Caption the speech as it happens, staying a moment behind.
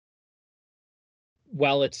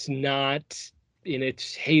while it's not in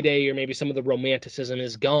its heyday, or maybe some of the romanticism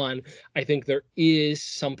is gone, I think there is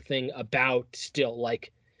something about still,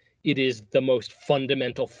 like, it is the most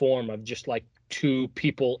fundamental form of just like two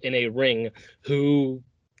people in a ring who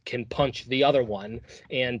can punch the other one.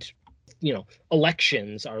 And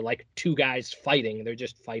elections are like two guys fighting. They're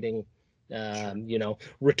just fighting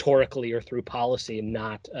rhetorically or through policy,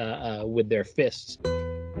 not with their fists.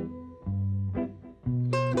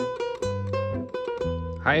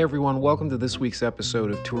 Hi, everyone. Welcome to this week's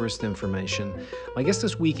episode of Tourist Information. My guest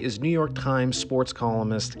this week is New York Times sports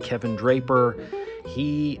columnist Kevin Draper.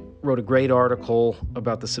 He wrote a great article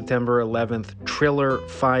about the September 11th Triller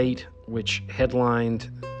fight, which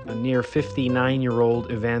headlined a near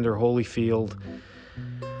 59-year-old Evander Holyfield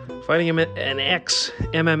fighting an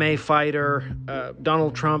ex-MMA fighter.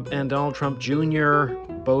 Donald Trump and Donald Trump Jr.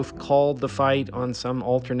 both called the fight on some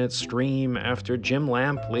alternate stream after Jim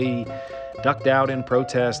Lampley ducked out in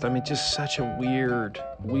protest. I mean, just such a weird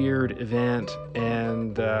event.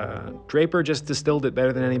 And Draper just distilled it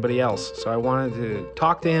better than anybody else. So I wanted to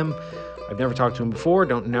talk to him. I've never talked to him before,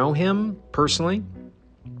 don't know him personally,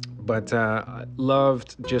 but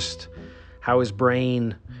loved just how his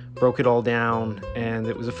brain broke it all down, and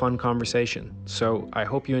it was a fun conversation. So I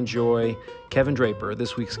hope you enjoy Kevin Draper,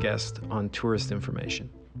 this week's guest on Tourist Information.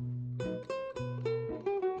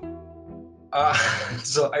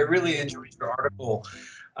 So I really enjoyed your article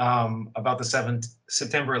about the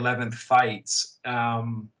September 11th fights.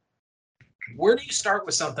 Where do you start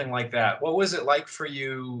with something like that? What was it like for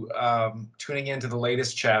you tuning into the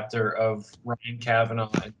latest chapter of Ryan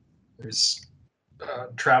Kavanaugh and his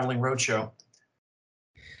traveling roadshow?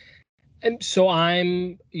 And so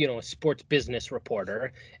I'm, a sports business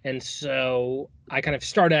reporter. And so I kind of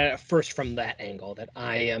started at first from that angle that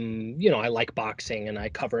I am, I like boxing and I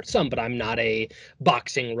cover it some, but I'm not a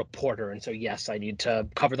boxing reporter. And so, yes, I need to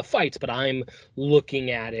cover the fights, but I'm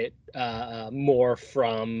looking at it more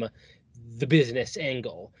from the business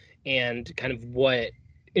angle. And kind of what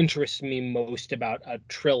interests me most about a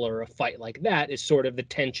Triller, a fight like that, is sort of the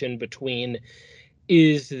tension between,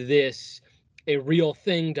 is this a real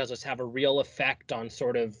thing? Does this have a real effect on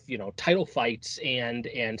sort of title fights and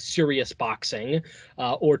serious boxing,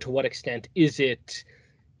 or to what extent is it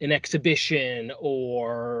an exhibition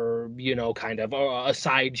or kind of a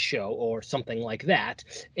sideshow or something like that?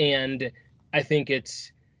 And I think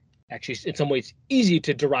it's actually in some ways easy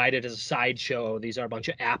to deride it as a sideshow. These are a bunch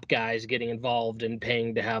of app guys getting involved and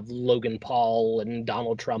paying to have Logan Paul and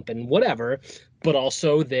Donald Trump and whatever. But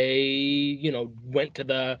also they, went to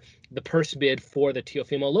the purse bid for the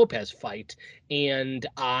Teofimo Lopez fight. And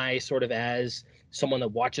I sort of, as someone that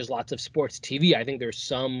watches lots of sports TV, I think there's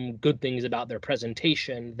some good things about their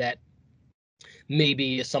presentation that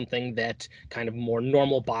maybe is something that kind of more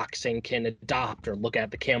normal boxing can adopt, or look at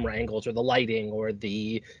the camera angles or the lighting or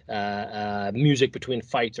the music between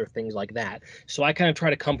fights or things like that. So I kind of try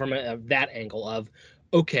to come from that angle of,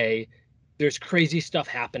 okay, there's crazy stuff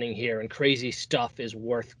happening here and crazy stuff is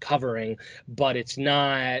worth covering, but it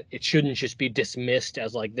shouldn't just be dismissed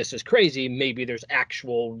as like, this is crazy. Maybe there's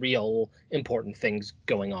actual real important things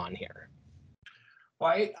going on here. Well,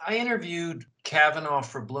 I interviewed Kavanaugh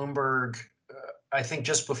for Bloomberg, I think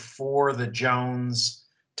just before the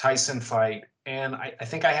Jones-Tyson fight, and I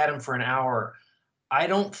think I had him for an hour. I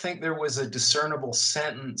don't think there was a discernible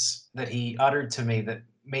sentence that he uttered to me that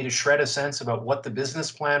made a shred of sense about what the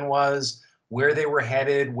business plan was, where they were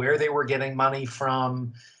headed, where they were getting money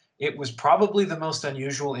from. It was probably the most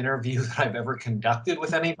unusual interview that I've ever conducted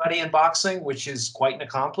with anybody in boxing, which is quite an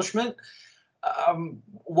accomplishment.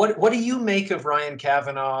 What do you make of Ryan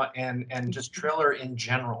Kavanaugh and just Triller in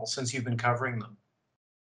general, since you've been covering them?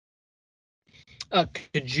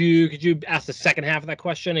 Could you ask the second half of that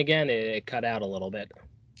question again? It cut out a little bit.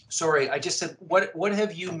 Sorry, I just said, what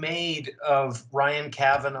have you made of Ryan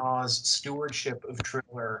Kavanaugh's stewardship of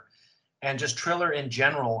Triller and just Triller in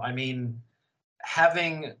general? I mean,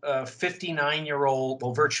 having a 59-year-old,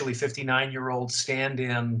 well, virtually 59-year-old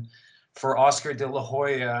stand-in for Oscar De La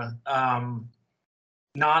Hoya,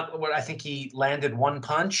 not what I think he landed one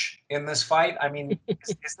punch in this fight. I mean,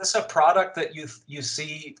 is this a product that you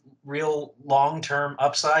see real long-term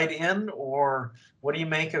upside in, or what do you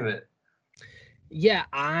make of it? Yeah,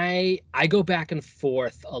 I go back and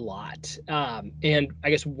forth a lot. And I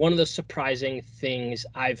guess one of the surprising things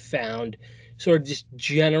I've found, sort of just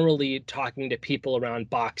generally talking to people around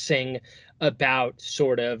boxing about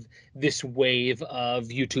sort of this wave of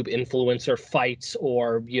YouTube influencer fights,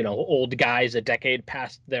 or, old guys a decade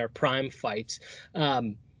past their prime fights.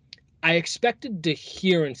 I expected to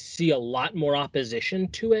hear and see a lot more opposition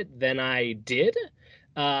to it than I did.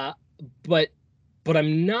 But but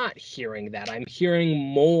I'm not hearing that. I'm hearing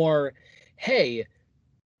more, hey,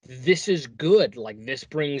 this is good. Like, this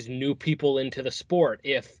brings new people into the sport.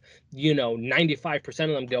 If, 95%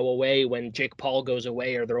 of them go away when Jake Paul goes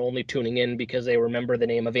away, or they're only tuning in because they remember the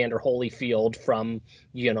name of Evander Holyfield from,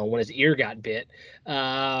 when his ear got bit.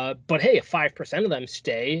 But hey, if 5% of them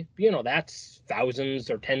stay, that's thousands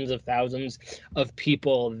or tens of thousands of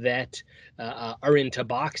people that are into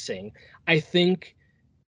boxing. I think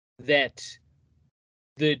that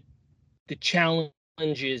the the challenge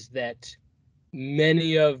is that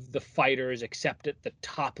many of the fighters, except at the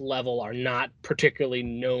top level, are not particularly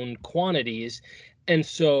known quantities. And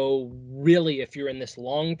so, really, if you're in this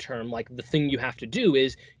long term, like, the thing you have to do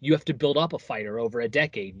is you have to build up a fighter over a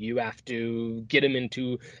decade. You have to get them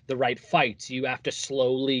into the right fights. You have to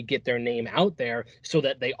slowly get their name out there so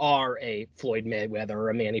that they are a Floyd Mayweather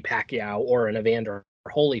or a Manny Pacquiao or an Evander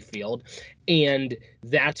Holyfield. And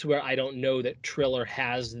that's where I don't know that Triller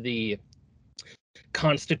has the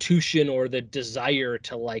constitution or the desire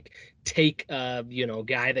to, like, take a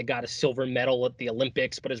guy that got a silver medal at the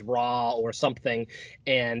Olympics but is raw or something,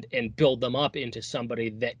 and build them up into somebody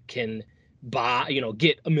that can buy,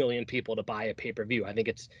 get a million people to buy a pay-per-view. I think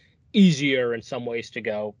it's easier in some ways to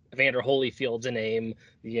go, Evander Holyfield's a name,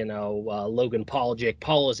 Logan Paul, Jake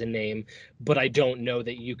Paul is a name, but I don't know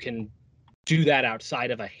that you can do that outside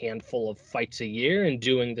of a handful of fights a year and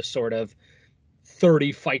doing the sort of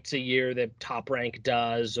 30 fights a year that Top Rank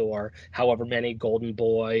does, or however many Golden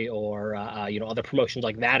Boy or other promotions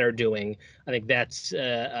like that are doing. I think that's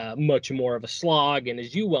much more of a slog. And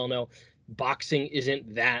as you well know, boxing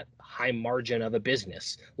isn't that high margin of a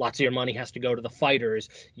business. Lots of your money has to go to the fighters.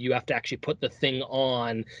 You have to actually put the thing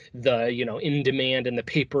on the, in demand, and the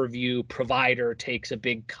pay-per-view provider takes a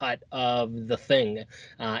big cut of the thing.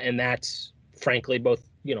 And that's frankly both,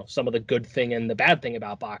 some of the good thing and the bad thing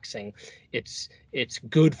about boxing. It's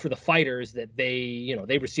good for the fighters that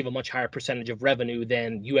they receive a much higher percentage of revenue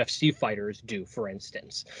than UFC fighters do, for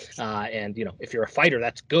instance. And if you're a fighter,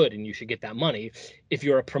 that's good and you should get that money. If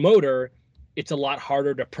you're a promoter, it's a lot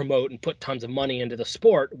harder to promote and put tons of money into the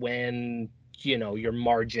sport when your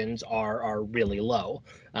margins are really low.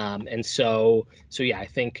 And so yeah, I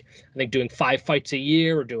think doing 5 fights a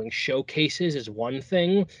year or doing showcases is one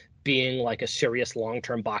thing. Being like a serious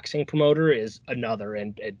long-term boxing promoter is another,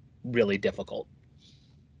 and really difficult.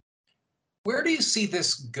 Where do you see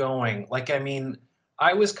this going? Like, I mean,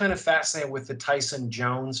 I was kind of fascinated with the Tyson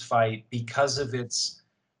Jones fight because of its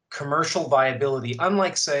commercial viability,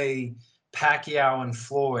 unlike, say, Pacquiao and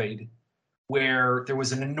Floyd, where there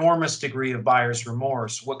was an enormous degree of buyer's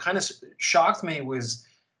remorse. What kind of shocked me was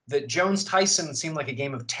that Jones Tyson seemed like a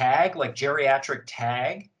game of tag, like geriatric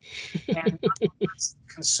tag. And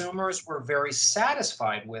consumers were very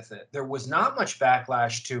satisfied with it. There was not much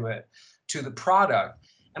backlash to it, to the product.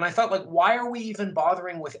 And I thought, like, why are we even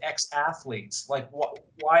bothering with ex-athletes? Like,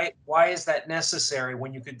 why is that necessary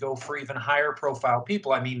when you could go for even higher profile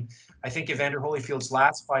people? I mean, I think Evander Holyfield's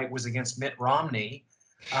last fight was against Mitt Romney.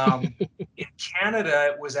 In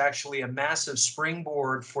Canada, it was actually a massive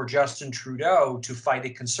springboard for Justin Trudeau to fight a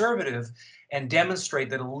conservative and demonstrate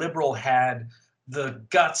that a liberal had the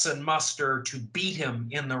guts and muster to beat him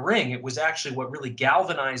in the ring. It was actually what really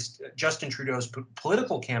galvanized Justin Trudeau's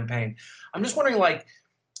political campaign. I'm just wondering, like,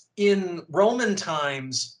 in Roman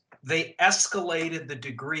times, they escalated the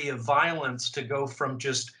degree of violence to go from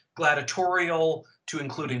just gladiatorial to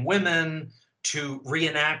including women to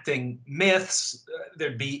reenacting myths.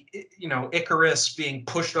 There'd be, Icarus being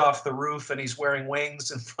pushed off the roof and he's wearing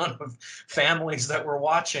wings in front of families that were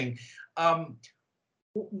watching.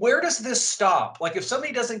 Where does this stop? Like, if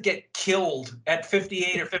somebody doesn't get killed at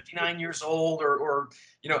 58 or 59 years old, or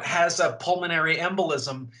has a pulmonary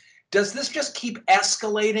embolism, does this just keep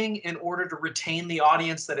escalating in order to retain the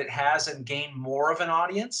audience that it has and gain more of an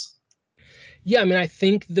audience? Yeah, I mean, I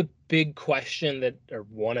think the big question or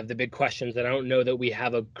one of the big questions that I don't know that we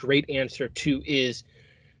have a great answer to is,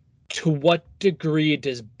 to what degree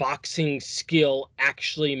does boxing skill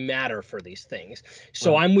actually matter for these things?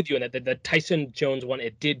 So I'm with you in that the Tyson Jones one,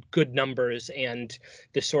 it did good numbers, and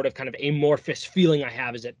this sort of kind of amorphous feeling I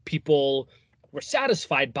have is that people were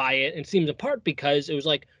satisfied by it, and it seems in part because it was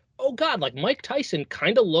like, oh God, like, Mike Tyson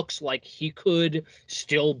kind of looks like he could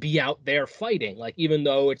still be out there fighting. Like, even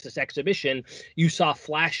though it's this exhibition, you saw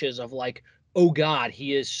flashes of, like, oh God,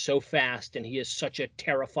 he is so fast and he is such a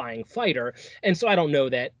terrifying fighter. And so I don't know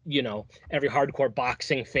that, every hardcore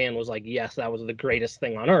boxing fan was like, yes, that was the greatest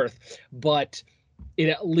thing on earth, but it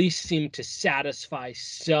at least seemed to satisfy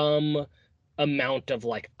some amount of,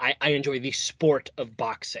 like, I enjoy the sport of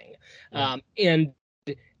boxing. And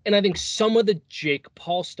And I think some of the Jake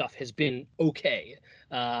Paul stuff has been okay.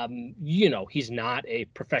 He's not a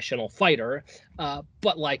professional fighter,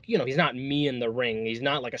 but like, he's not me in the ring. He's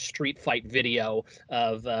not like a street fight video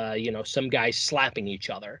of, some guys slapping each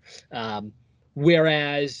other.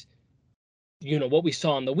 Whereas, what we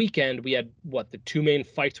saw on the weekend, we had the two main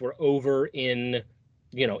fights were over in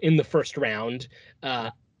the first round.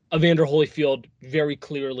 Evander Holyfield very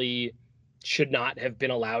clearly should not have been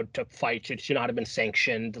allowed to fight, should not have been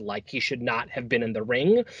sanctioned, like he should not have been in the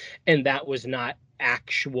ring, and that was not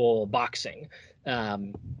actual boxing.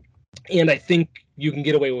 And I think you can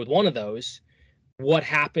get away with one of those. What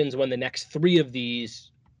happens when the next three of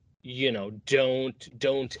these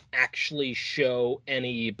don't actually show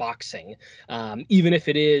any boxing, even if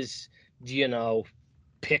it is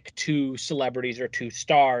pick two celebrities or two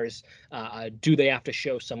stars, do they have to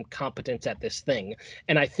show some competence at this thing?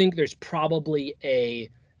 And I think there's probably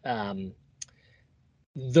the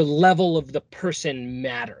level of the person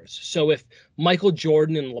matters. So if Michael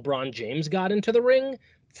Jordan and LeBron James got into the ring,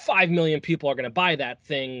 5 million people are going to buy that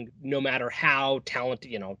thing, no matter how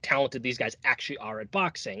talented these guys actually are at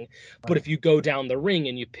boxing. Right. But if you go down the ring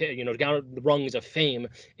and you pick, down the rungs of fame,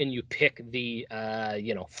 and you pick the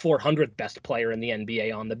 400th best player in the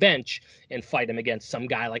NBA on the bench and fight him against some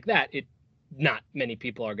guy like that, not many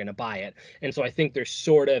people are going to buy it. And so I think there's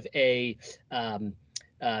sort of the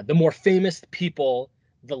more famous people,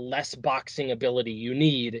 the less boxing ability you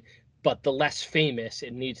need. But the less famous,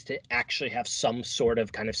 it needs to actually have some sort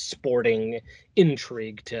of kind of sporting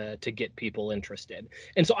intrigue to get people interested.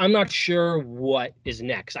 And so I'm not sure what is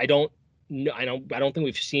next. I don't think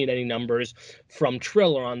we've seen any numbers from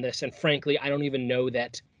Triller on this. And frankly, I don't even know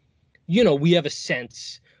that, we have a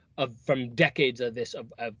sense of, from decades of this, of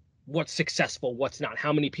what's successful, what's not,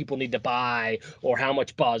 how many people need to buy, or how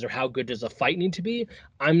much buzz, or how good does a fight need to be.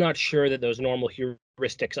 I'm not sure that those normal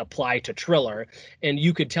heuristics apply to Triller. And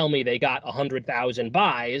you could tell me they got 100,000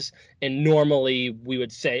 buys, and normally we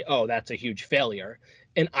would say, oh, that's a huge failure.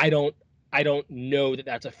 And I don't know that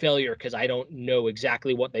that's a failure, because I don't know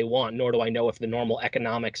exactly what they want, nor do I know if the normal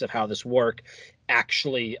economics of how this work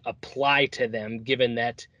actually apply to them, given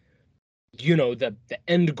that the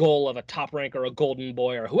end goal of a Top Rank or a Golden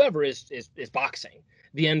Boy or whoever is boxing.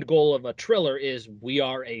 The end goal of a Triller is, we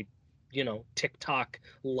are a TikTok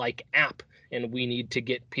like app, and we need to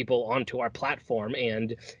get people onto our platform.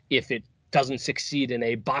 And if it doesn't succeed in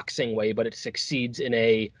a boxing way, but it succeeds in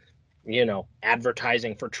a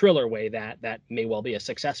advertising for Triller way, that may well be a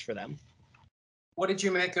success for them. What did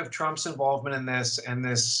you make of Trump's involvement in this, and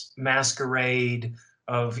this masquerade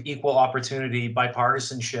of equal opportunity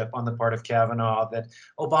bipartisanship on the part of Kavanaugh that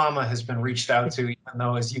Obama has been reached out to, even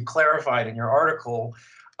though, as you clarified in your article,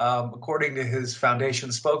 according to his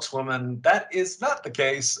foundation spokeswoman, that is not the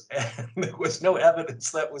case, and there was no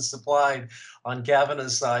evidence that was supplied on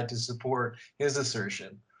Kavanaugh's side to support his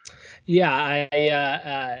assertion? Yeah,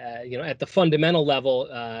 at the fundamental level,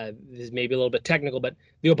 this is maybe a little bit technical, but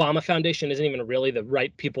the Obama Foundation isn't even really the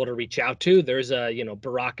right people to reach out to. There's a,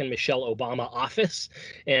 Barack and Michelle Obama office,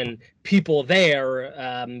 and people there,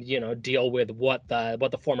 deal with what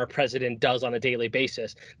the former president does on a daily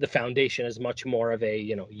basis. The foundation is much more of a,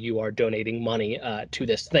 you are donating money to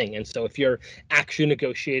this thing. And so if you're actually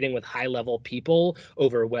negotiating with high-level people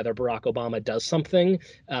over whether Barack Obama does something,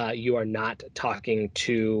 you are not talking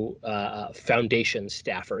to foundation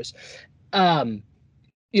staffers.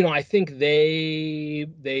 I think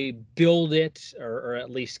they build it, or at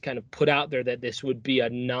least kind of put out there that this would be a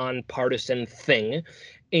nonpartisan thing,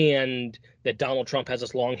 and that Donald Trump has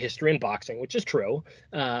this long history in boxing, which is true.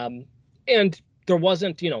 And there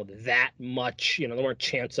wasn't, that much, there weren't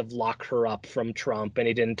chants of lock her up from Trump, and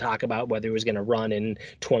he didn't talk about whether he was going to run in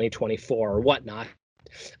 2024 or whatnot.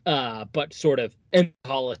 But sort of, any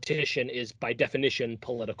politician is by definition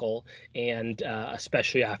political, and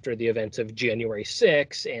especially after the events of January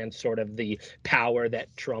 6th and sort of the power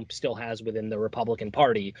that Trump still has within the Republican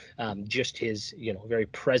Party, just his very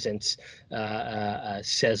presence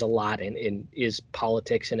says a lot, and is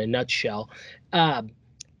politics in a nutshell.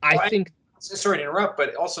 I think. Sorry to interrupt,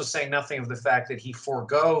 but also saying nothing of the fact that he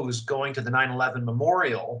forgoes going to the 9/11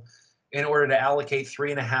 memorial in order to allocate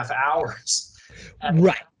 3.5 hours.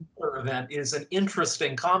 Right. Event is an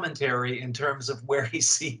interesting commentary in terms of where he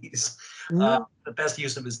sees the best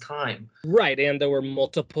use of his time. Right. And there were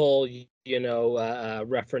multiple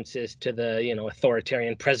references to the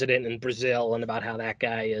authoritarian president in Brazil, and about how that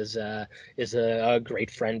guy is a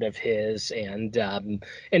great friend of his, and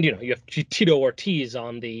you have Tito Ortiz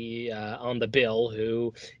on the bill,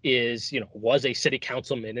 who was a city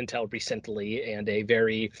councilman until recently, and a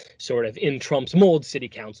very sort of in Trump's mold city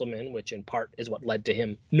councilman, which in part is what led to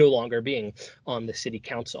him no longer being on the city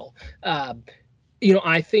council.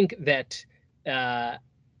 I think that.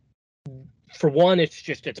 For one, it's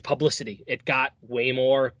publicity. It got way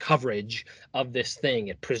more coverage of this thing.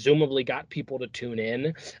 It presumably got people to tune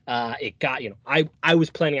in. It got, I was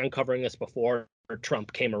planning on covering this before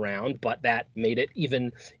Trump came around, but that made it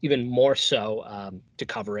even more so to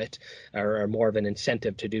cover it, or more of an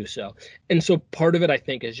incentive to do so. And so part of it, I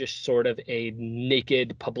think, is just sort of a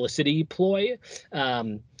naked publicity ploy.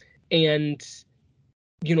 And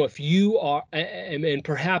if you are, and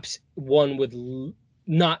perhaps one with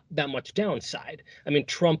not that much downside. I mean,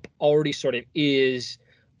 Trump already sort of is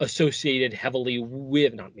associated heavily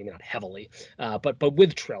with, maybe not heavily, but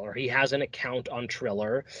with Triller. He has an account on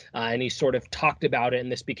Triller, and he sort of talked about it,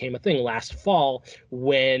 and this became a thing last fall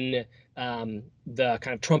when the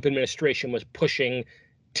kind of Trump administration was pushing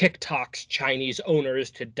TikTok's Chinese owners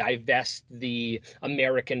to divest the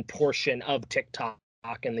American portion of TikTok,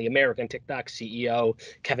 and the American TikTok CEO,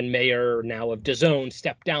 Kevin Mayer, now of DAZN,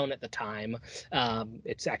 stepped down at the time.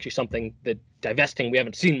 It's actually something that divesting, we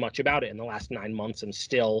haven't seen much about it in the last 9 months, and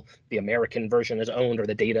still the American version is owned, or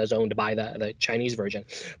the data is owned by the Chinese version.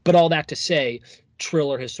 But all that to say,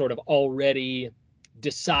 Triller has sort of already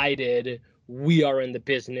decided we are in the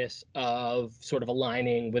business of sort of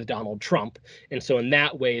aligning with Donald Trump. And so in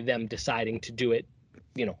that way, them deciding to do it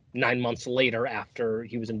 9 months later after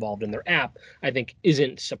he was involved in their app, I think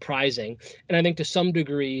isn't surprising. And I think to some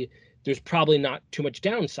degree, there's probably not too much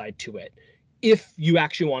downside to it. If you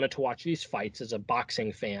actually wanted to watch these fights as a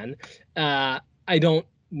boxing fan, I don't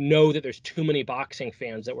know that there's too many boxing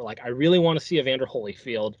fans that were like, I really want to see Evander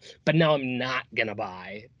Holyfield, but now I'm not going to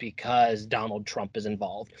buy because Donald Trump is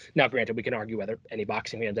involved. Now, granted, we can argue whether any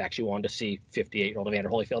boxing fans actually wanted to see 58-year-old Evander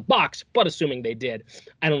Holyfield box, but assuming they did,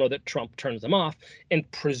 I don't know that Trump turns them off. And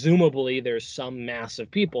presumably there's some mass of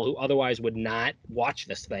people who otherwise would not watch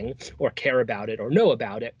this thing or care about it or know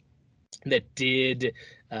about it that did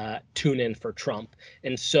tune in for Trump.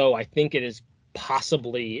 And so I think it is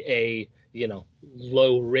possibly a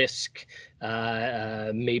low risk,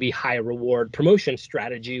 maybe high reward promotion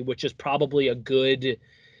strategy, which is probably a good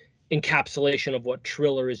encapsulation of what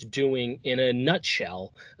Triller is doing in a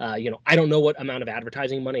nutshell. I don't know what amount of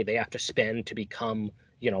advertising money they have to spend to become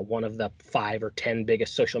one of the 5 or 10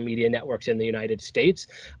 biggest social media networks in the United States.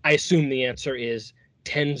 I assume the answer is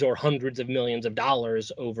tens or hundreds of millions of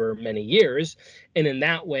dollars over many years. And in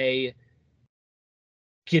that way,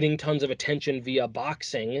 getting tons of attention via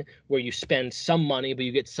boxing, where you spend some money, but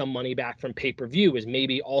you get some money back from pay-per-view, is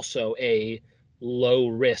maybe also a low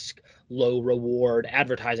risk, low reward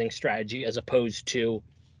advertising strategy, as opposed to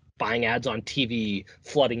buying ads on TV,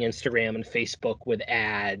 flooding Instagram and Facebook with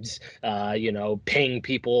ads, paying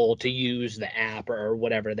people to use the app or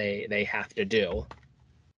whatever they have to do.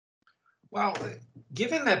 Well,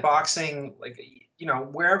 given that boxing,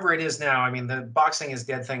 wherever it is now, I mean, the boxing is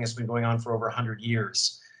dead thing has been going on for over 100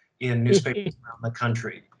 years in newspapers around the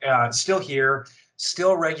country. Still here,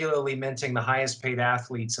 still regularly minting the highest paid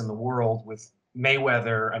athletes in the world, with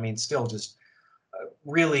Mayweather. I mean, still just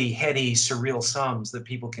really heady, surreal sums that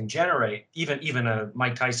people can generate. Even a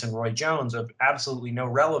Mike Tyson, Roy Jones, of absolutely no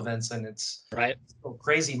relevance, and it's right, still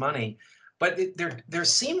crazy money. But there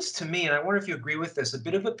seems to me, and I wonder if you agree with this, a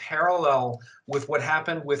bit of a parallel with what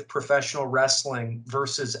happened with professional wrestling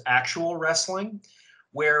versus actual wrestling,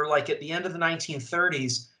 where like at the end of the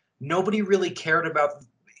 1930s, nobody really cared about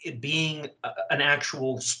it being an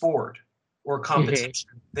actual sport or competition.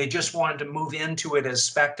 Mm-hmm. They just wanted to move into it as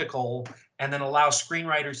spectacle, and then allow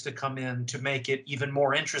screenwriters to come in to make it even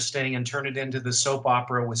more interesting and turn it into the soap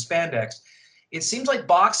opera with spandex. It seems like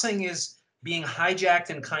boxing is being hijacked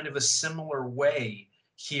in kind of a similar way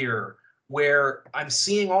here, where I'm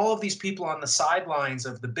seeing all of these people on the sidelines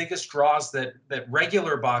of the biggest draws that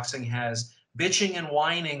regular boxing has, bitching and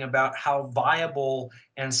whining about how viable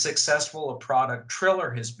and successful a product Triller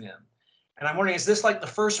has been. And I'm wondering, is this like the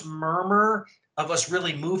first murmur of us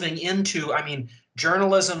really moving into, I mean,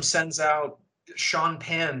 journalism sends out Sean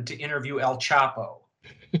Penn to interview El Chapo.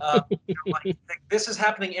 This is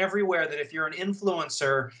happening everywhere, that if you're an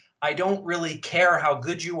influencer, I don't really care how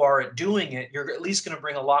good you are at doing it. You're at least going to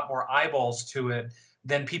bring a lot more eyeballs to it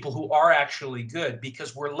than people who are actually good,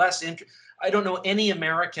 because we're less I don't know any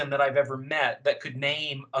American that I've ever met that could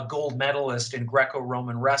name a gold medalist in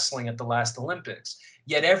Greco-Roman wrestling at the last Olympics.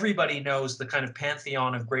 yet everybody knows the kind of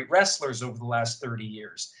pantheon of great wrestlers over the last 30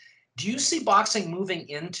 years. Do you see boxing moving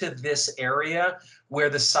into this area where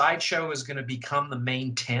the sideshow is going to become the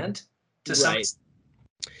main tent to some Right. extent?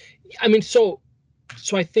 I mean, so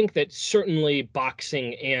I think that certainly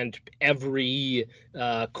boxing and every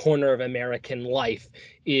corner of American life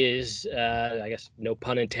is, I guess, no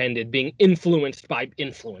pun intended, being influenced by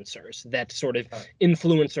influencers. That sort of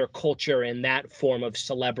influencer culture and that form of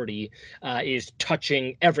celebrity is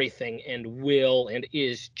touching everything and will and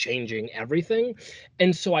is changing everything.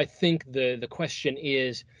 And so I think the question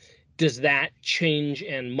is, does that change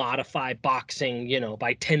and modify boxing,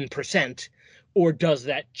 by 10%? Or does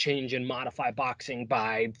that change and modify boxing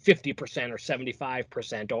by 50% or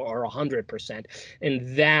 75% or 100%?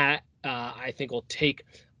 And that I think will take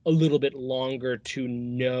a little bit longer to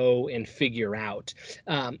know and figure out.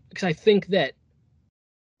 Because I think that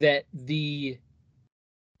the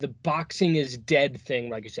boxing is dead thing,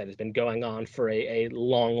 like you said, has been going on for a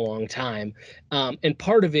long, long time. And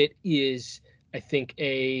part of it is, I think,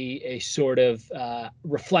 a sort of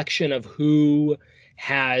reflection of who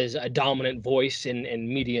has a dominant voice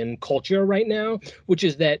in media and culture right now, which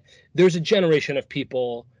is that there's a generation of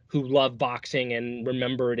people who love boxing and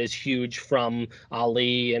remember it as huge from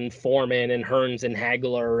Ali and Foreman and Hearns and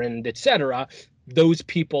Hagler and etc. Those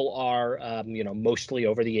people are, mostly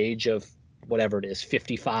over the age of whatever it is,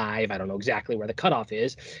 55. I don't know exactly where the cutoff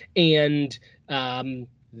is. And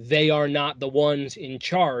they are not the ones in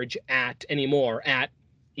charge anymore at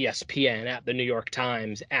ESPN, at the New York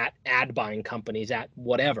Times, at ad buying companies, at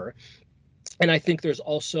whatever. And I think there's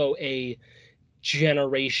also a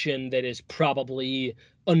generation that is probably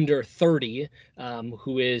under 30,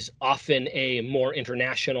 who is often a more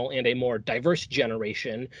international and a more diverse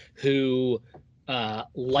generation who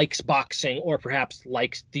likes boxing or perhaps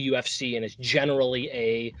likes the UFC and is generally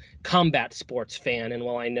a combat sports fan. And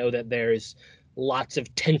while I know that there's lots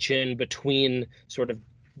of tension between sort of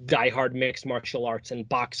diehard mixed martial arts and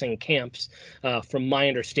boxing camps, from my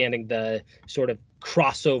understanding, the sort of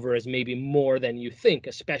crossover is maybe more than you think,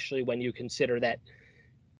 especially when you consider that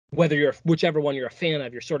whichever one you're a fan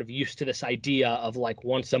of, you're sort of used to this idea of like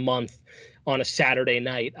once a month on a Saturday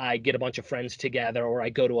night, I get a bunch of friends together or I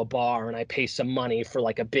go to a bar and I pay some money for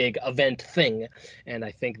like a big event thing. And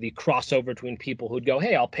I think the crossover between people who'd go,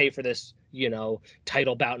 hey, I'll pay for this,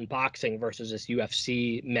 title bout in boxing versus this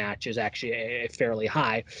UFC match is actually fairly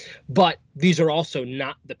high. But these are also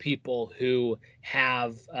not the people who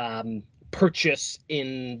have purchase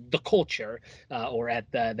in the culture or at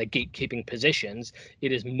the gatekeeping positions.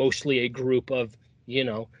 It is mostly a group of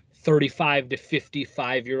 35 to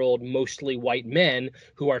 55-year-old, mostly white men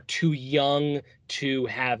who are too young to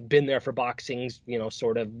have been there for boxing's,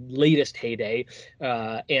 sort of latest heyday,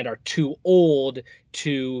 and are too old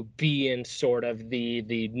to be in sort of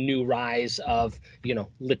the new rise of,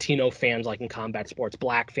 Latino fans like in combat sports,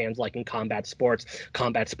 black fans like in combat sports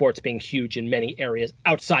being huge in many areas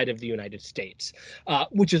outside of the United States,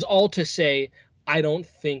 which is all to say, I don't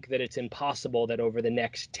think that it's impossible that over the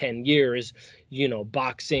next 10 years,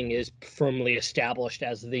 boxing is firmly established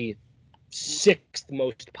as the sixth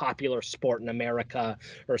most popular sport in America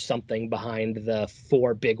or something, behind the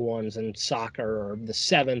four big ones in soccer, or the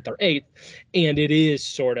seventh or eighth. And it is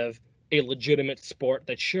sort of a legitimate sport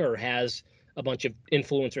that sure has a bunch of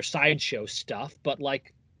influencer sideshow stuff, but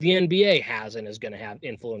like the NBA has and is going to have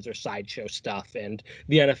influencer sideshow stuff, and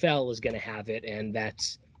the NFL is going to have it. And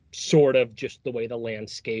that's sort of just the way the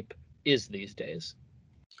landscape is these days.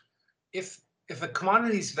 If a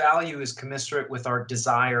commodity's value is commensurate with our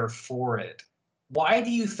desire for it, why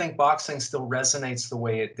do you think boxing still resonates the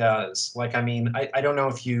way it does? Like, I mean, I don't know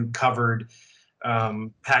if you covered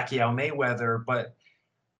Pacquiao Mayweather, but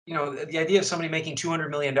the idea of somebody making $200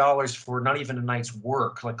 million for not even a night's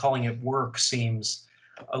work, like calling it work, seems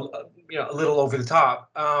a little over the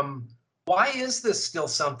top. Why is this still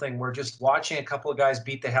something where just watching a couple of guys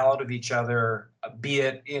beat the hell out of each other, be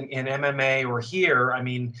it in MMA or here? I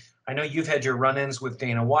mean, I know you've had your run-ins with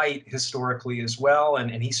Dana White historically as well,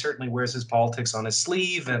 and he certainly wears his politics on his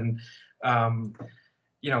sleeve. And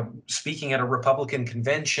speaking at a Republican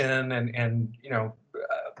convention, and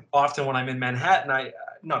often when I'm in Manhattan,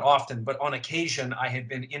 not often, but on occasion, I had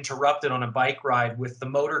been interrupted on a bike ride with the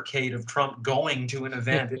motorcade of Trump going to an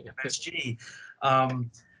event at MSG.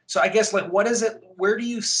 So I guess, like, what is it? Where do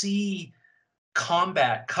you see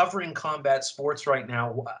covering combat sports right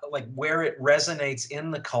now, like where it resonates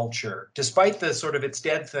in the culture, despite the sort of it's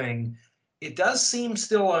dead thing? It does seem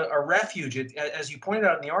still a refuge. As you pointed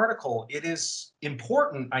out in the article, it is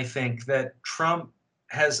important, I think, that Trump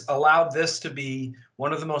has allowed this to be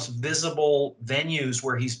one of the most visible venues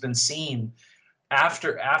where he's been seen.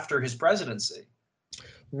 after his presidency.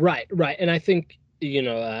 Right, right. And I think,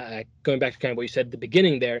 going back to kind of what you said at the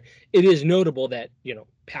beginning there, it is notable that,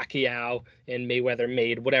 Pacquiao and Mayweather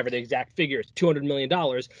made whatever the exact figure is, $200 million.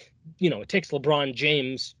 It takes LeBron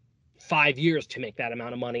James 5 years to make that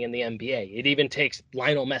amount of money in the NBA. It even takes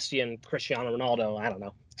Lionel Messi and Cristiano Ronaldo, I don't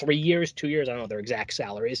know, 3 years, 2 years, I don't know their exact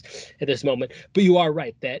salaries at this moment. But you are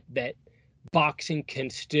right that boxing can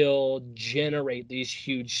still generate these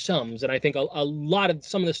huge sums. And I think a lot of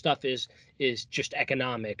some of the stuff is just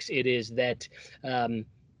economics. It is that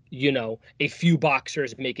a few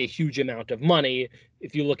boxers make a huge amount of money.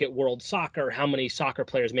 If you look at world soccer, how many soccer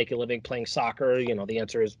players make a living playing soccer? The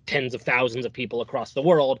answer is tens of thousands of people across the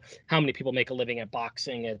world. How many people make a living at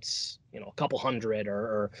boxing? It's, a couple hundred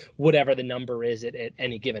or whatever the number is at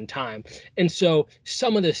any given time. And so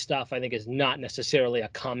some of this stuff I think is not necessarily a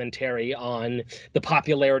commentary on the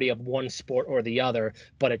popularity of one sport or the other,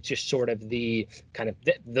 but it's just sort of the kind of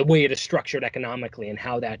the way it is structured economically and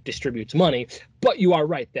how that distributes money. But you are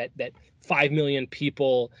right that 5 million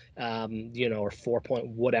people, or 4 point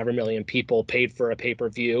whatever million people paid for a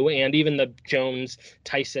pay-per-view, and even the Jones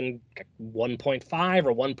Tyson 1.5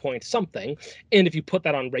 or 1 point something. And if you put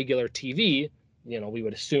that on regular TV, we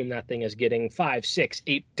would assume that thing is getting 5, 6,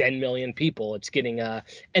 8, 10 million people. It's getting a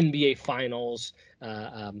NBA Finals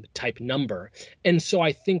type number. And so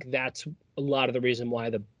I think that's a lot of the reason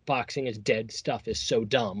why the boxing is dead stuff is so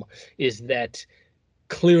dumb, is that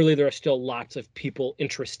clearly there are still lots of people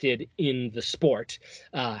interested in the sport.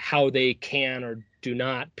 How they can or do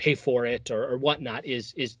not pay for it or whatnot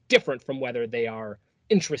is different from whether they are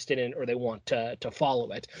interested in or they want to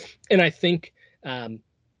follow it. And I think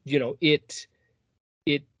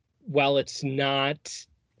it while it's not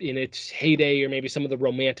in its heyday, or maybe some of the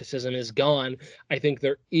romanticism is gone, I think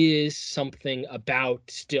there is something about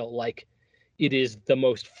still, like, it is the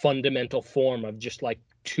most fundamental form of just like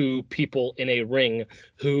two people in a ring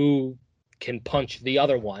who can punch the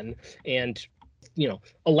other one. And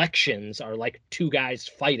elections are like two guys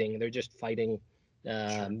fighting. They're just fighting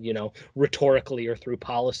rhetorically or through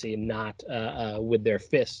policy, and not with their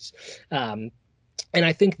fists. And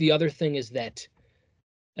I think the other thing is that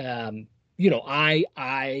I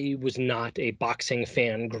was not a boxing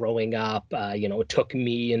fan growing up. It took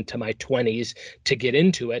me into my 20s to get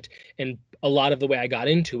into it. And a lot of the way I got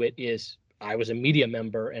into it is I was a media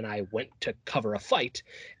member and I went to cover a fight.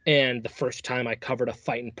 And the first time I covered a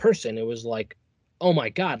fight in person, it was like, oh my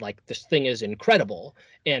God, like, this thing is incredible.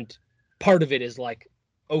 And part of it is like,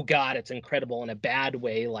 oh God, it's incredible in a bad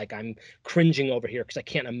way. Like, I'm cringing over here because I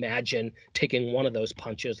can't imagine taking one of those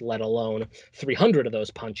punches, let alone 300 of those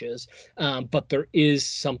punches. But there is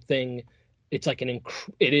something, it's like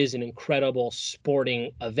it is an incredible sporting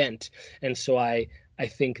event. And so I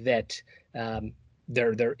think that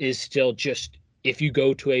there is still, just, if you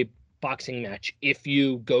go to a boxing match, if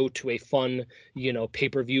you go to a fun,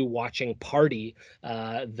 pay-per-view watching party,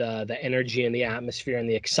 the energy and the atmosphere and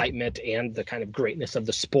the excitement and the kind of greatness of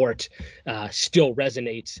the sport still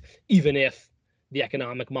resonates, even if the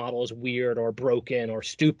economic model is weird or broken or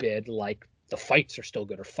stupid. Like, the fights are still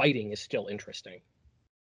good, or fighting is still interesting.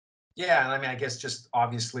 Yeah, and I mean, I guess just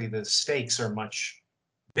obviously the stakes are much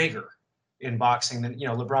bigger in boxing than,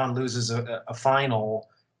 LeBron loses a final.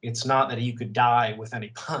 It's not that he could die with any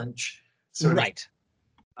punch. Right.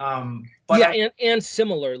 But yeah, and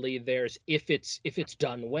similarly, there's, if it's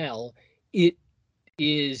done well, it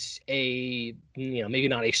is a, maybe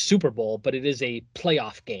not a Super Bowl, but it is a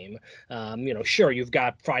playoff game. Sure, you've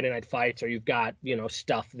got Friday night fights, or you've got,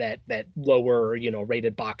 stuff that lower,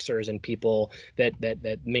 rated boxers and people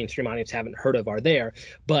that mainstream audience haven't heard of are there.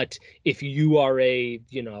 But if you are a,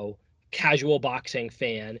 casual boxing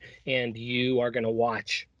fan and you are going to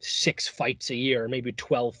watch 6 fights a year, maybe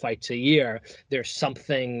 12 fights a year, there's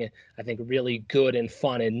something, I think, really good and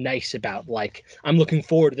fun and nice about, like, I'm looking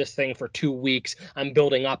forward to this thing for 2 weeks. I'm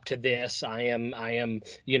building up to this. I am,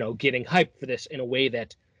 getting hyped for this in a way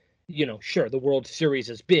that, sure, the World Series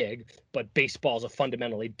is big, but baseball is a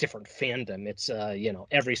fundamentally different fandom. It's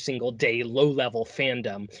every single day low level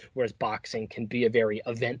fandom, whereas boxing can be a very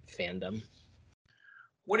event fandom.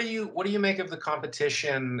 What do you make of the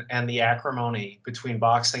competition and the acrimony between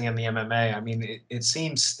boxing and the MMA? I mean, it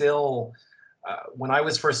seems still, when I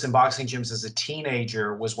was first in boxing gyms as a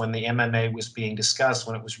teenager, was when the MMA was being discussed,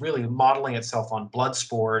 when it was really modeling itself on blood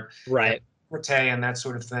sport, Right. and that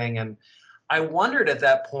sort of thing. And I wondered at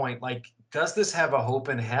that point, like, does this have a hope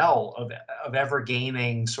in hell of ever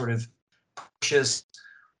gaining sort of pushes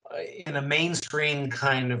in a mainstream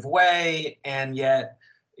kind of way? And yet,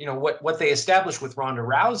 what they established with Ronda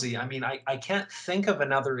Rousey, I mean, I can't think of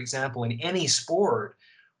another example in any sport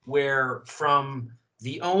where from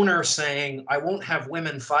the owner saying, I won't have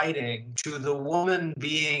women fighting, to the woman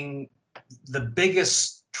being the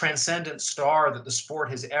biggest transcendent star that the sport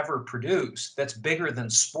has ever produced, that's bigger than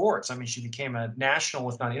sports. I mean, she became a national,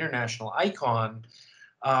 if not international, icon,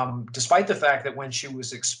 despite the fact that when she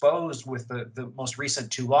was exposed with the most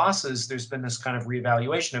recent two losses, there's been this kind of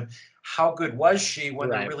reevaluation of how good was she when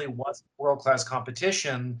there Right. really was world-class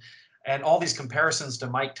competition, and all these comparisons to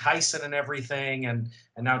Mike Tyson and everything, and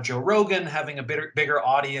now Joe Rogan having a bigger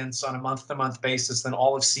audience on a month-to-month basis than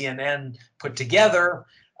all of CNN put together,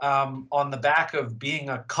 on the back of being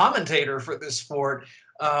a commentator for this sport.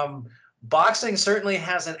 Boxing certainly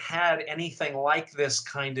hasn't had anything like this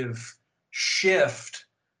kind of shift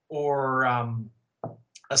or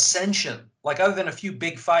ascension. Like, other than a few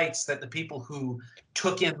big fights that the people who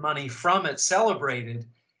took in money from it celebrated,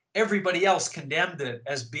 everybody else condemned it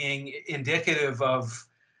as being indicative of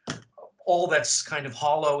all that's kind of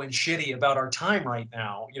hollow and shitty about our time right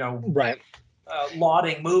now. Right.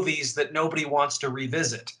 Lauding movies that nobody wants to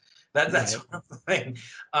revisit. That's Right. sort of the thing.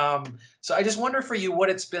 So I just wonder for you what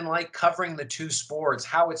it's been like covering the two sports,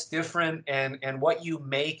 how it's different, and what you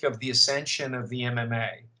make of the ascension of the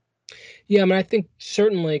MMA. Yeah, I mean, I think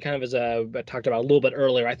certainly, kind of as I talked about a little bit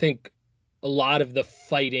earlier, I think a lot of the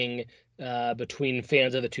fighting between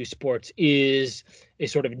fans of the two sports is a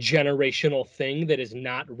sort of generational thing that is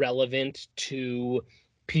not relevant to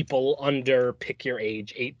people under, pick your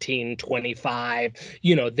age, 18, 25.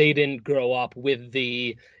 They didn't grow up with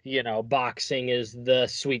the, boxing is the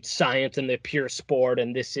sweet science and the pure sport,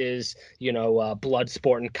 and this is, blood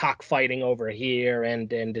sport and cockfighting over here,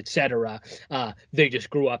 and etc. They just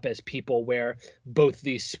grew up as people where both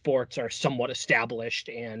these sports are somewhat established,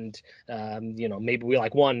 and maybe we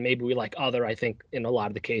like one, maybe we like other. I think in a lot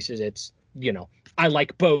of the cases it's, I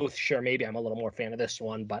like both. Sure, maybe I'm a little more fan of this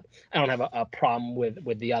one, but I don't have a problem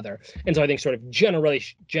with the other. And so I think sort of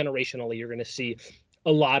generationally, you're going to see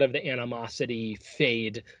a lot of the animosity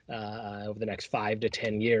fade over the next 5 to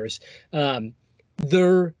 10 years.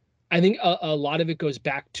 There, I think a lot of it goes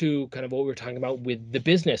back to kind of what we were talking about with the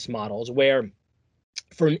business models, where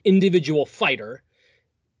for an individual fighter,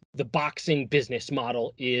 the boxing business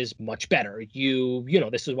model is much better.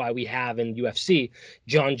 This is why we have in UFC,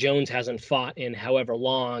 John Jones hasn't fought in however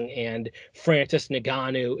long, and Francis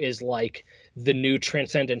Ngannou is like the new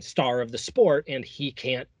transcendent star of the sport, and he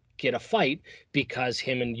can't get a fight because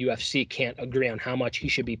him and UFC can't agree on how much he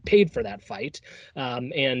should be paid for that fight.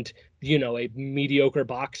 And a mediocre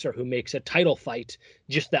boxer who makes a title fight,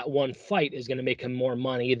 just that one fight is going to make him more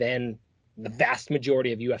money than the vast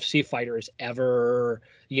majority of UFC fighters ever,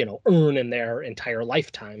 earn in their entire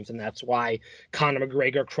lifetimes. And that's why Conor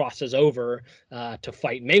McGregor crosses over to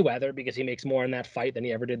fight Mayweather, because he makes more in that fight than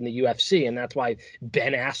he ever did in the UFC. And that's why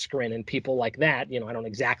Ben Askren and people like that, I don't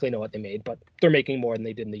exactly know what they made, but they're making more than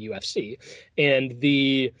they did in the UFC. And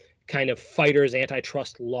the kind of fighters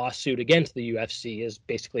antitrust lawsuit against the UFC has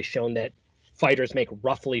basically shown that fighters make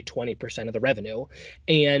roughly 20% of the revenue.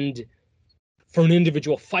 And for an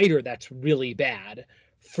individual fighter, that's really bad.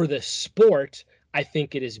 For the sport, I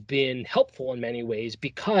think it has been helpful in many ways,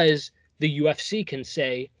 because the UFC can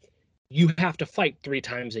say, you have to fight 3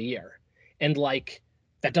 times a year. And like,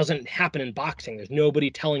 that doesn't happen in boxing. There's nobody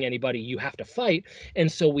telling anybody you have to fight. And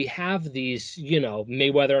so we have these,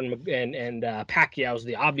 Mayweather and Pacquiao is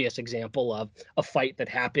the obvious example of a fight that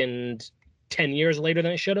happened 10 years later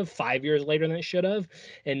than it should have, 5 years later than it should have.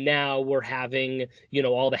 And now we're having,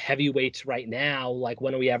 all the heavyweights right now. Like,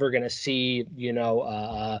 when are we ever going to see,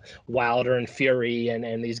 Wilder and Fury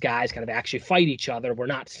and these guys kind of actually fight each other? We're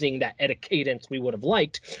not seeing that at a cadence we would have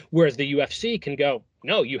liked. Whereas the UFC can go,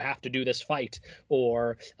 no, you have to do this fight.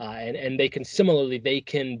 Or, and they can similarly, they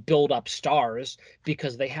can build up stars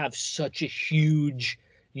because they have such a huge,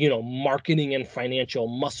 marketing and financial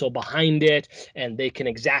muscle behind it, and they can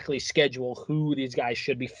exactly schedule who these guys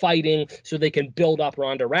should be fighting, so they can build up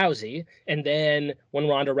Ronda Rousey. And then when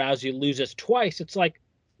Ronda Rousey loses twice, it's like,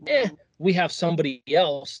 we have somebody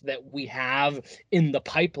else that we have in the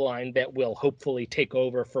pipeline that will hopefully take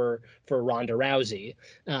over for Ronda Rousey.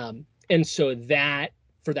 And so that,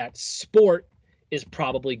 for that sport, is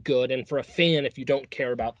probably good. And for a fan, if you don't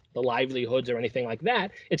care about the livelihoods or anything like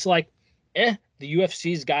that, it's like, the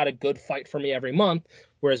UFC's got a good fight for me every month.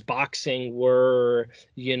 Whereas boxing, were,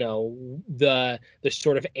 the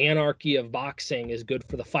sort of anarchy of boxing is good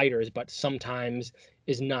for the fighters, but sometimes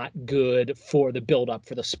is not good for the buildup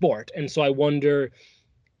for the sport. And so I wonder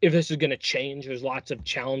if this is going to change. There's lots of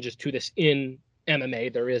challenges to this in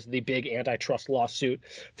MMA. There is the big antitrust lawsuit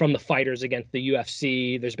from the fighters against the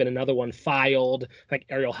UFC. There's been another one filed. Like,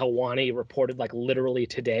 Ariel Helwani reported like literally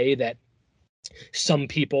today that Some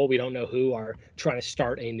people, we don't know who, are trying to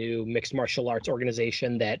start a new mixed martial arts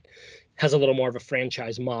organization that has a little more of a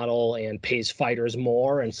franchise model and pays fighters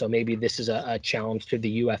more. And so maybe this is a challenge to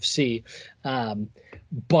the UFC.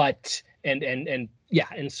 But and yeah,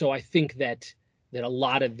 and so I think that a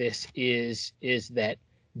lot of this is that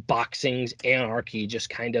boxing's anarchy just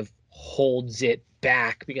kind of holds it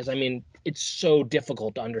back, because I mean it's so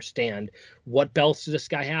difficult to understand what belts does this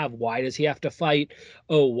guy have, why does he have to fight,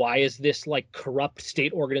 oh, why is this like corrupt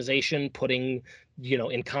state organization putting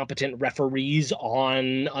incompetent referees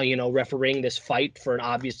on refereeing this fight for an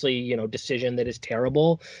obviously decision that is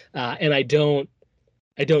terrible, and I don't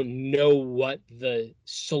know what the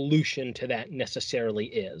solution to that necessarily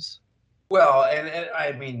is. Well, and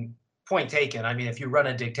I mean, point taken. I mean, if you run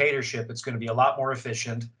a dictatorship, it's going to be a lot more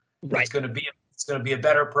efficient. Right. It's going to be a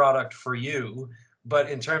better product for you. But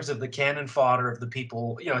in terms of the cannon fodder of the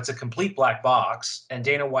people, it's a complete black box. And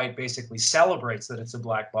Dana White basically celebrates that it's a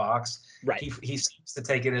black box. Right. He seems to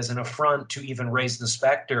take it as an affront to even raise the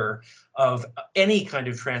specter of any kind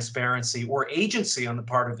of transparency or agency on the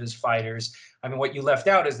part of his fighters. I mean, what you left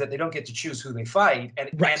out is that they don't get to choose who they fight,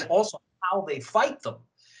 and also how they fight them.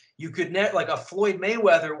 You could like a Floyd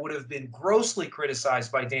Mayweather would have been grossly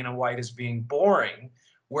criticized by Dana White as being boring,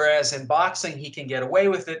 whereas in boxing he can get away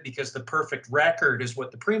with it because the perfect record is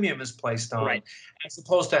what the premium is placed on, right, as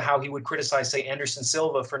opposed to how he would criticize, say, Anderson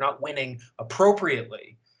Silva for not winning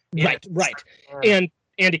appropriately. Right. And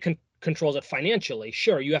he controls it financially.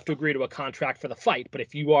 Sure, you have to agree to a contract for the fight, but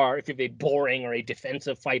if you have a boring or a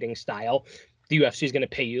defensive fighting style, the UFC is going to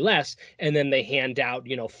pay you less, and then they hand out,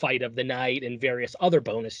 fight of the night and various other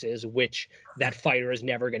bonuses, which that fighter is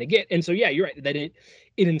never going to get. And so, yeah, you're right that it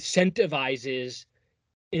incentivizes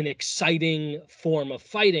an exciting form of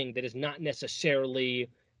fighting that is not necessarily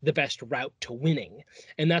the best route to winning.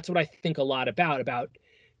 And that's what I think a lot about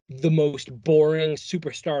the most boring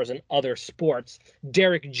superstars in other sports.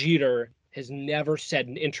 Derek Jeter has never said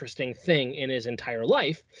an interesting thing in his entire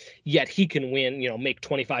life, yet he can win, make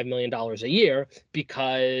 $25 million a year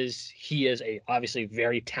because he is a obviously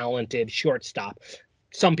very talented shortstop.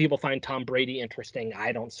 Some people find Tom Brady interesting.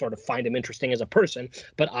 I don't sort of find him interesting as a person,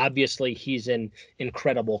 but obviously he's an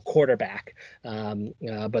incredible quarterback.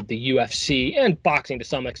 But the UFC and boxing to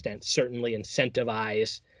some extent certainly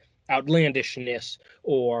incentivize outlandishness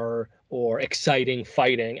or exciting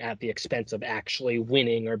fighting at the expense of actually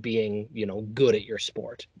winning or being, good at your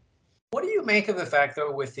sport. What do you make of the fact,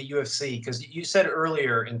 though, with the UFC? Because you said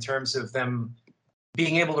earlier in terms of them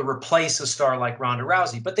being able to replace a star like Ronda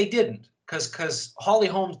Rousey, but they didn't, because Holly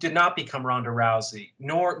Holmes did not become Ronda Rousey,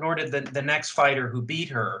 nor did the next fighter who beat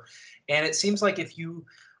her. And it seems like if you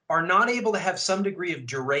are not able to have some degree of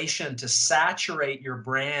duration to saturate your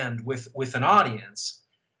brand with an audience,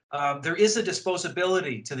 there is a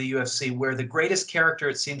disposability to the UFC where the greatest character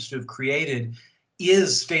it seems to have created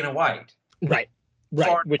is Dana White. Right.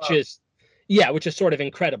 Which is sort of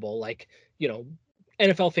incredible. Like,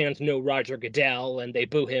 NFL fans know Roger Goodell and they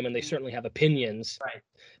boo him and they certainly have opinions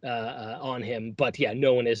on him. But yeah,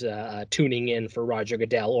 no one is tuning in for Roger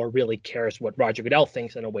Goodell or really cares what Roger Goodell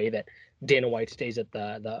thinks in a way that Dana White stays at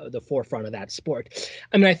the forefront of that sport.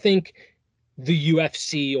 I mean, I think the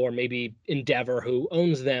UFC or maybe Endeavor, who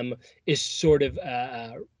owns them, is sort of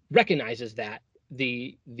recognizes that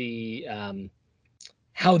the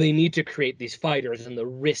how they need to create these fighters and the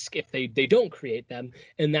risk if they don't create them.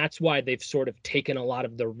 And that's why they've sort of taken a lot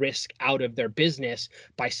of the risk out of their business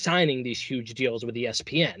by signing these huge deals with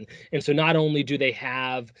ESPN. And so not only do they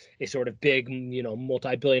have a sort of big,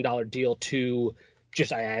 multi-billion-dollar deal to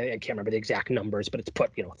just, I can't remember the exact numbers, but it's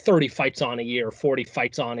put, 30 fights on a year, 40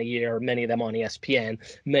 fights on a year, many of them on ESPN,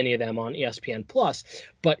 many of them on ESPN Plus.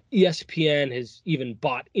 But ESPN has even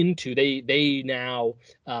bought into, they now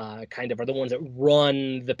kind of are the ones that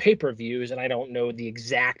run the pay-per-views, and I don't know the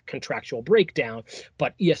exact contractual breakdown,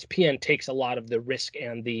 but ESPN takes a lot of the risk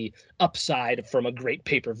and the upside from a great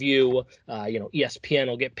pay-per-view. ESPN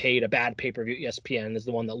will get paid a bad pay-per-view. ESPN is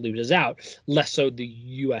the one that loses out, less so the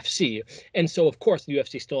UFC. And so, of course, the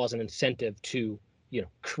UFC still has an incentive to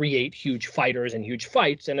create huge fighters and huge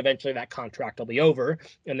fights, and eventually that contract will be over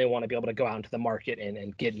and they want to be able to go out into the market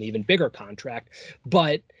and get an even bigger contract.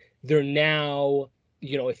 But they're now,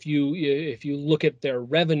 if you look at their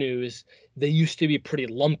revenues, they used to be pretty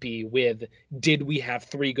lumpy with, did we have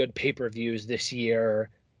 3 good pay-per-views this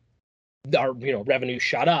year? Our revenue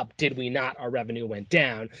shot up. Did we not? Our revenue went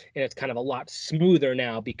down. And it's kind of a lot smoother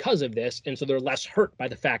now because of this. And so they're less hurt by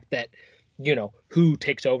the fact that who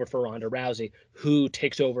takes over for Ronda Rousey, who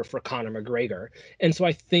takes over for Conor McGregor. And so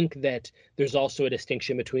I think that there's also a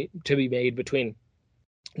distinction to be made between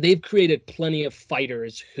they've created plenty of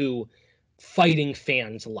fighters who fighting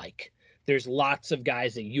fans like. There's lots of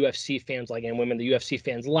guys that UFC fans like, and women the UFC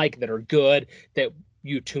fans like, that are good, that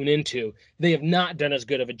you tune into. They have not done as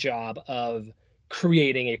good of a job of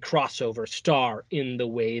creating a crossover star in the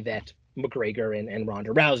way that McGregor and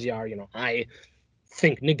Ronda Rousey are. I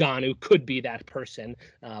think Ngannou could be that person,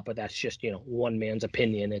 but that's just one man's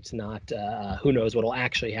opinion. It's not who knows what'll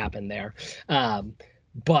actually happen there.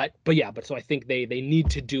 But so I think they need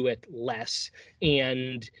to do it less,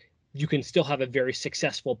 and you can still have a very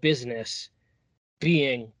successful business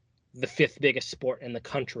being the fifth biggest sport in the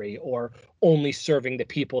country, or only serving the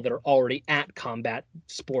people that are already at combat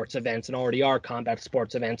sports events and already are combat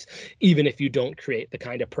sports events, even if you don't create the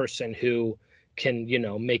kind of person who can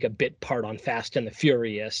make a bit part on Fast and the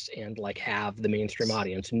Furious and like have the mainstream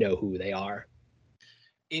audience know who they are.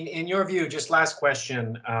 In your view, just last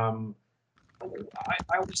question, I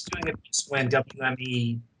was doing a piece when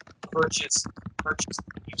WME purchased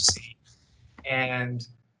the UFC, and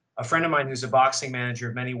a friend of mine who's a boxing manager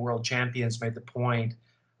of many world champions made the point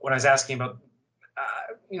when I was asking about,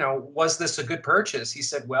 was this a good purchase? He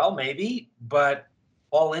said, well, maybe, but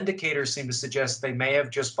all indicators seem to suggest they may have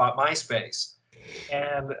just bought MySpace.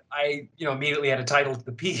 And I, immediately had a title to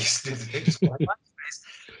the piece. They just bought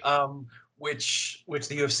MySpace, which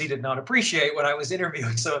the UFC did not appreciate when I was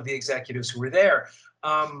interviewing some of the executives who were there.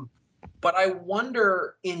 But I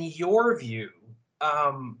wonder, in your view,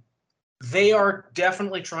 they are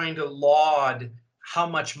definitely trying to laud how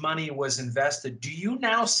much money was invested. Do you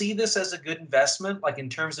now see this as a good investment, like in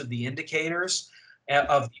terms of the indicators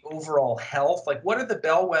of the overall health? Like, what are the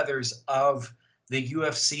bellwethers of the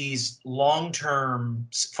UFC's long-term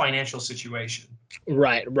financial situation?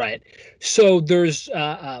 Right. So there's,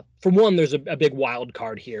 for one, there's a big wild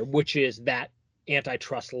card here, which is that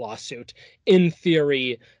antitrust lawsuit. In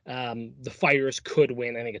theory, the fighters could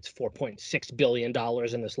win. I think it's $4.6 billion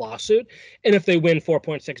in this lawsuit. And if they win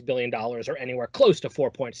 $4.6 billion or anywhere close to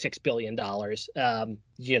 $4.6 billion,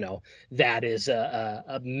 that is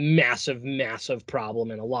a massive, massive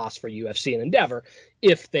problem and a loss for UFC and Endeavor.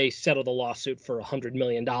 If they settle the lawsuit for $100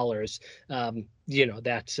 million,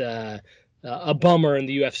 that's a bummer, and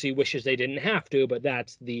the UFC wishes they didn't have to, but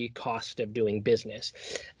that's the cost of doing business.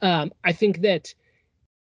 I think that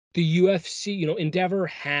the UFC, Endeavor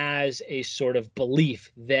has a sort of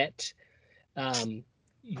belief that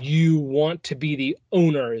you want to be the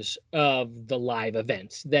owners of the live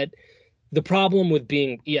events. That the problem with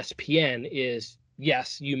being ESPN is,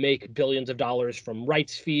 yes, you make billions of dollars from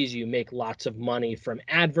rights fees, you make lots of money from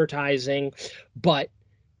advertising, but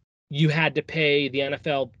you had to pay the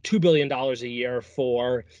NFL $2 billion a year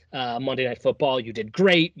for Monday Night Football. You did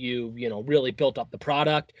great. You really built up the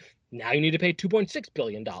product. Now you need to pay $2.6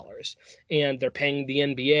 billion. And they're paying the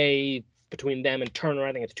NBA, between them and Turner,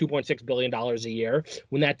 I think it's $2.6 billion a year.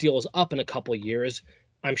 When that deal is up in a couple of years,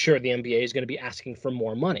 I'm sure the NBA is going to be asking for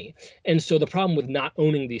more money. And so the problem with not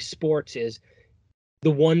owning these sports is,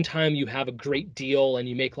 the one time you have a great deal and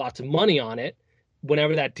you make lots of money on it,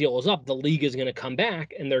 whenever that deal is up, the league is going to come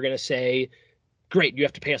back and they're going to say, great, you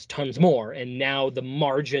have to pay us tons more. And now the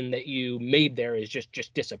margin that you made there is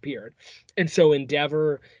just disappeared. And so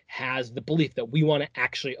Endeavor has the belief that we want to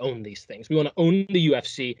actually own these things. We want to own the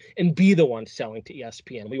UFC and be the one selling to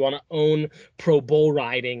ESPN. We want to own pro bull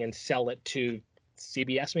riding and sell it to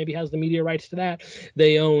CBS, maybe has the media rights to that.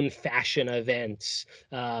 They own fashion events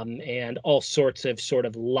and all sorts of sort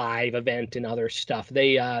of live event and other stuff.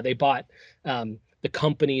 They bought the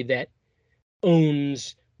company that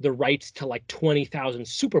owns the rights to like 20,000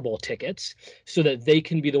 Super Bowl tickets, so that they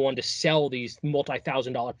can be the one to sell these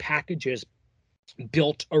multi-$1,000 packages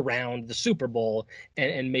built around the Super Bowl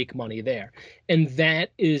and make money there. And that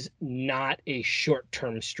is not a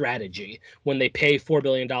short-term strategy. When they pay $4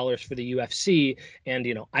 billion for the UFC, and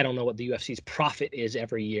I don't know what the UFC's profit is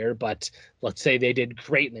every year, but let's say they did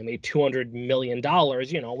great and they made $200 million,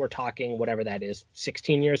 we're talking whatever that is,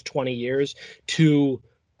 16 years, 20 years to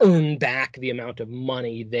earn back the amount of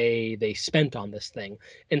money they spent on this thing.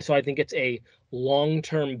 And so I think it's a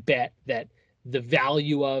long-term bet that the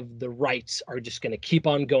value of the rights are just going to keep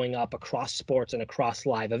on going up across sports and across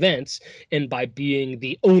live events. And by being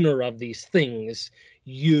the owner of these things,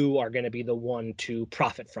 you are going to be the one to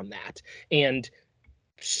profit from that. And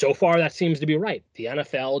so far, that seems to be right. The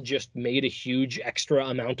NFL just made a huge extra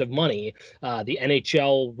amount of money. The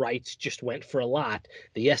NHL rights just went for a lot.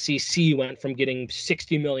 The SEC went from getting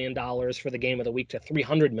 $60 million for the game of the week to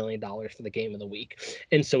 $300 million for the game of the week.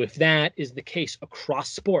 And so if that is the case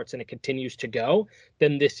across sports and it continues to go,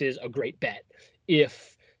 then this is a great bet.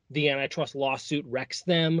 If the antitrust lawsuit wrecks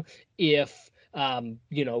them, if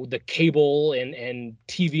the cable and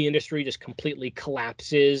TV industry just completely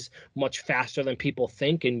collapses much faster than people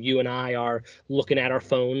think, and you and I are looking at our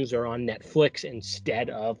phones or on Netflix instead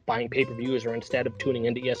of buying pay-per-views or instead of tuning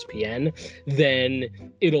into ESPN, then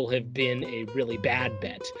it'll have been a really bad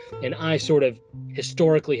bet. And I sort of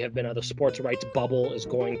historically have been the sports rights bubble is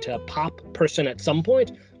going to pop person at some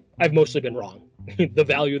point. I've mostly been wrong. The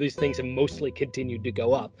value of these things have mostly continued to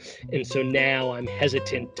go up. And so now I'm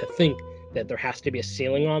hesitant to think that there has to be a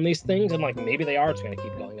ceiling on these things. And maybe they are just going to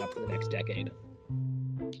keep going up for the next decade.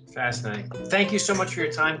 Fascinating. Thank you so much for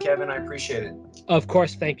your time, Kevin. I appreciate it. Of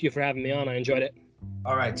course. Thank you for having me on. I enjoyed it.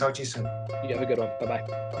 All right. Talk to you soon. You have a good one. Bye-bye.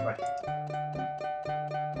 Bye-bye.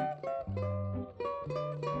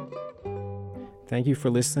 Thank you for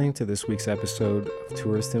listening to this week's episode of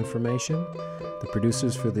Tourist Information. The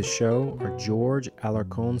producers for this show are George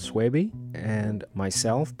Alarcon Swaby and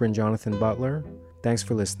myself, Bryn Jonathan Butler. Thanks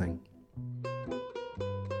for listening.